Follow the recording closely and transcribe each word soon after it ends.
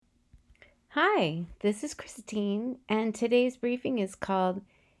Hi, this is Christine, and today's briefing is called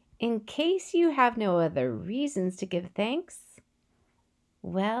In Case You Have No Other Reasons to Give Thanks.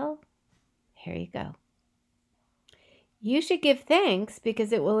 Well, here you go. You should give thanks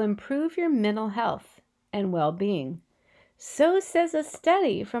because it will improve your mental health and well being. So says a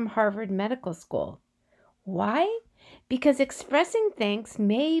study from Harvard Medical School. Why? Because expressing thanks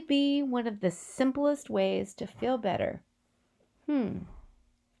may be one of the simplest ways to feel better.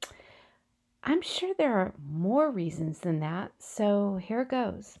 I'm sure there are more reasons than that, so here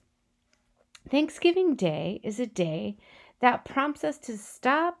goes. Thanksgiving Day is a day that prompts us to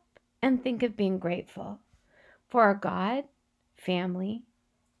stop and think of being grateful for our God, family,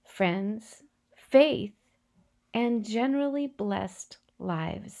 friends, faith, and generally blessed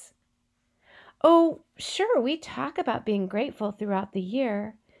lives. Oh, sure, we talk about being grateful throughout the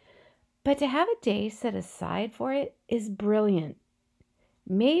year, but to have a day set aside for it is brilliant.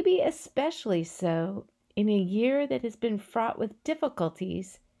 Maybe especially so in a year that has been fraught with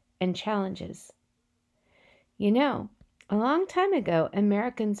difficulties and challenges. You know, a long time ago,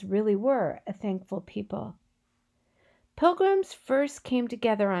 Americans really were a thankful people. Pilgrims first came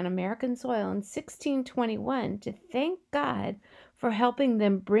together on American soil in 1621 to thank God for helping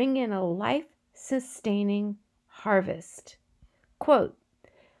them bring in a life sustaining harvest. Quote,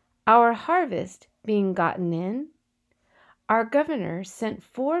 Our harvest being gotten in, our governor sent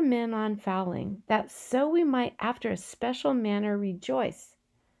 4 men on fowling, that so we might after a special manner rejoice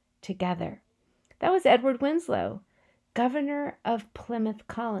together. That was Edward Winslow, governor of Plymouth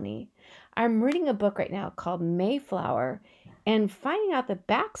Colony. I'm reading a book right now called Mayflower and finding out the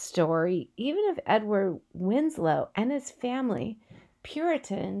backstory, even of Edward Winslow and his family,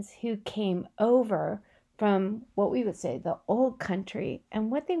 Puritans who came over from what we would say the old country and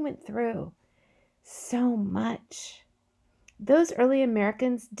what they went through. So much. Those early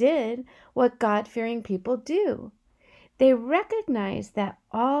Americans did what God fearing people do. They recognized that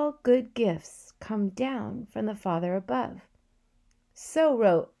all good gifts come down from the Father above. So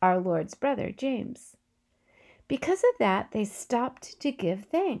wrote our Lord's brother, James. Because of that, they stopped to give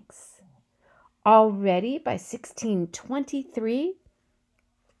thanks. Already by 1623,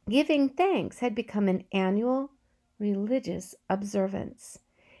 giving thanks had become an annual religious observance.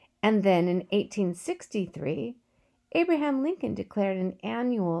 And then in 1863, Abraham Lincoln declared an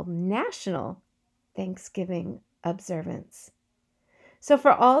annual national Thanksgiving observance. So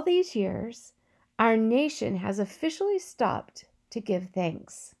for all these years, our nation has officially stopped to give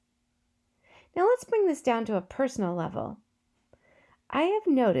thanks. Now let's bring this down to a personal level. I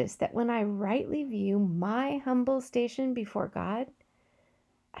have noticed that when I rightly view my humble station before God,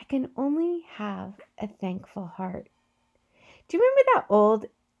 I can only have a thankful heart. Do you remember that old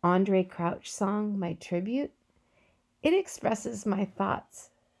Andre Crouch song, My Tribute? It expresses my thoughts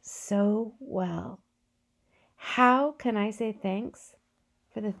so well. How can I say thanks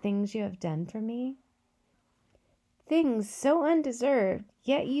for the things you have done for me? Things so undeserved,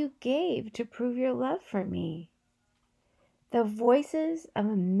 yet you gave to prove your love for me. The voices of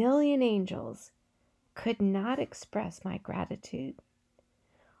a million angels could not express my gratitude.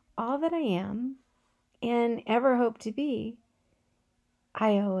 All that I am and ever hope to be,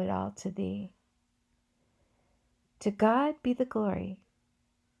 I owe it all to thee. To God be the glory.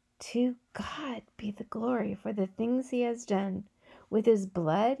 To God be the glory for the things he has done. With his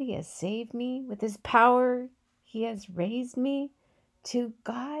blood, he has saved me. With his power, he has raised me. To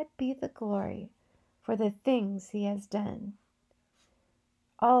God be the glory for the things he has done.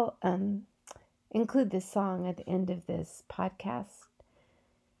 I'll include this song at the end of this podcast.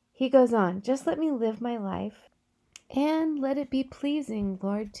 He goes on, just let me live my life and let it be pleasing,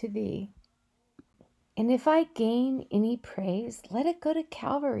 Lord, to thee. And if I gain any praise, let it go to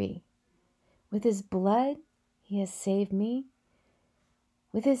Calvary. With his blood, he has saved me.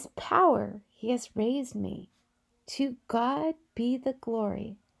 With his power, he has raised me. To God be the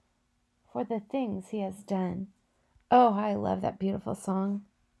glory for the things he has done. Oh, I love that beautiful song.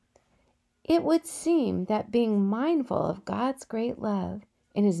 It would seem that being mindful of God's great love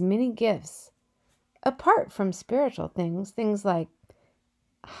and his many gifts, apart from spiritual things, things like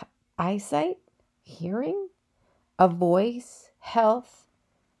eyesight, hearing, a voice, health,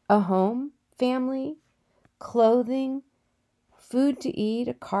 a home, family, clothing, food to eat,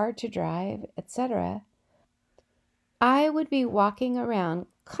 a car to drive, etc., I would be walking around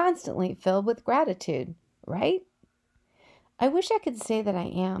constantly filled with gratitude, right? I wish I could say that I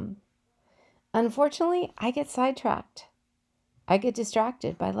am. Unfortunately, I get sidetracked. I get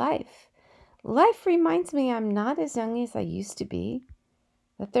distracted by life. Life reminds me I'm not as young as I used to be,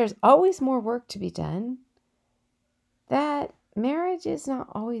 that there's always more work to be done, that marriage is not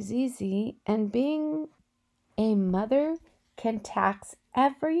always easy, and being a mother can tax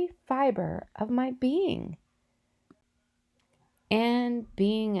every fiber of my being. And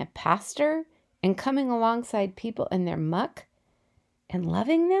being a pastor and coming alongside people in their muck and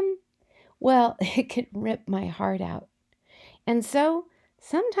loving them, well, it can rip my heart out. And so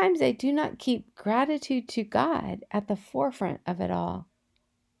sometimes I do not keep gratitude to God at the forefront of it all.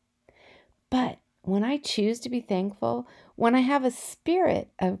 But when I choose to be thankful, when I have a spirit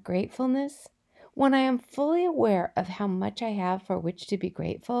of gratefulness, when I am fully aware of how much I have for which to be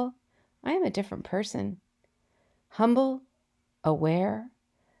grateful, I am a different person. Humble, aware,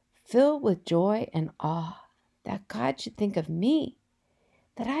 filled with joy and awe that God should think of me,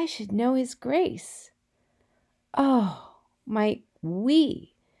 that I should know His grace. Oh, might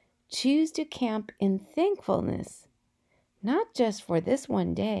we choose to camp in thankfulness, not just for this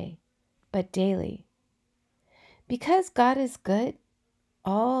one day, but daily. Because God is good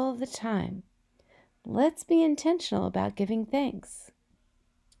all the time, let's be intentional about giving thanks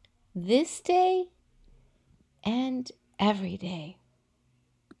this day and every day.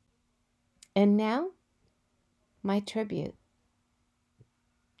 And now, my tribute,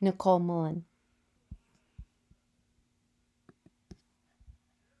 Nicole Mullen.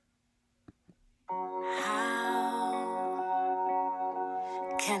 How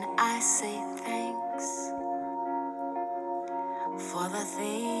can I say thanks for the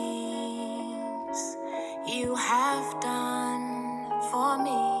things you have done for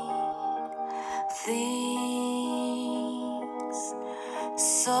me? Things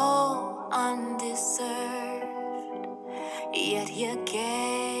so undeserved, yet you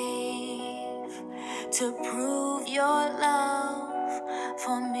gave to prove your love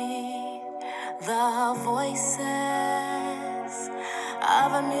for me. The voices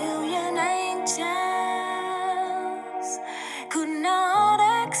of a million angels could not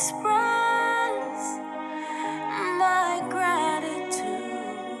express my gratitude.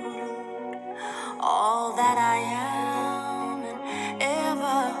 All that I am and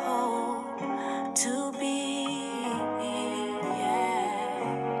ever hope to be, yeah,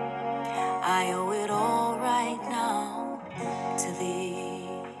 I owe it all right now to thee.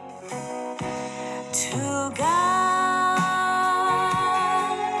 To God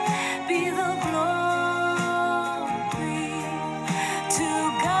be the glory. To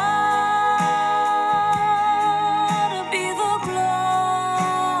God be the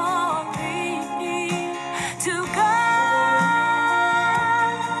glory. To God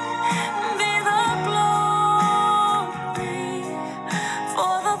be the glory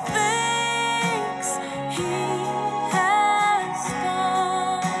for the things He has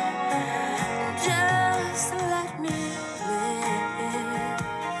done. Just let me live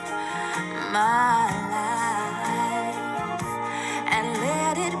my life and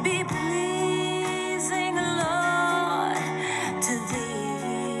let it be pleasing, Lord, to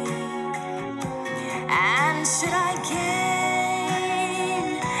Thee. And should I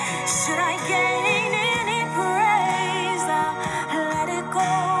gain any praise, let it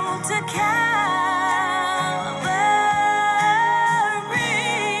go to Calvary,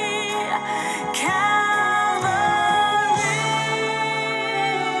 Calvary,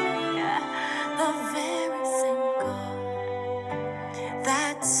 the very same God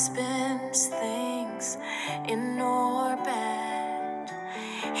that spins things in orbit.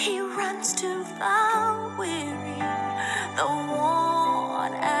 He runs to the weary, the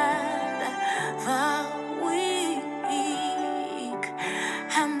worn and the weak,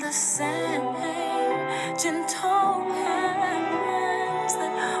 and the sand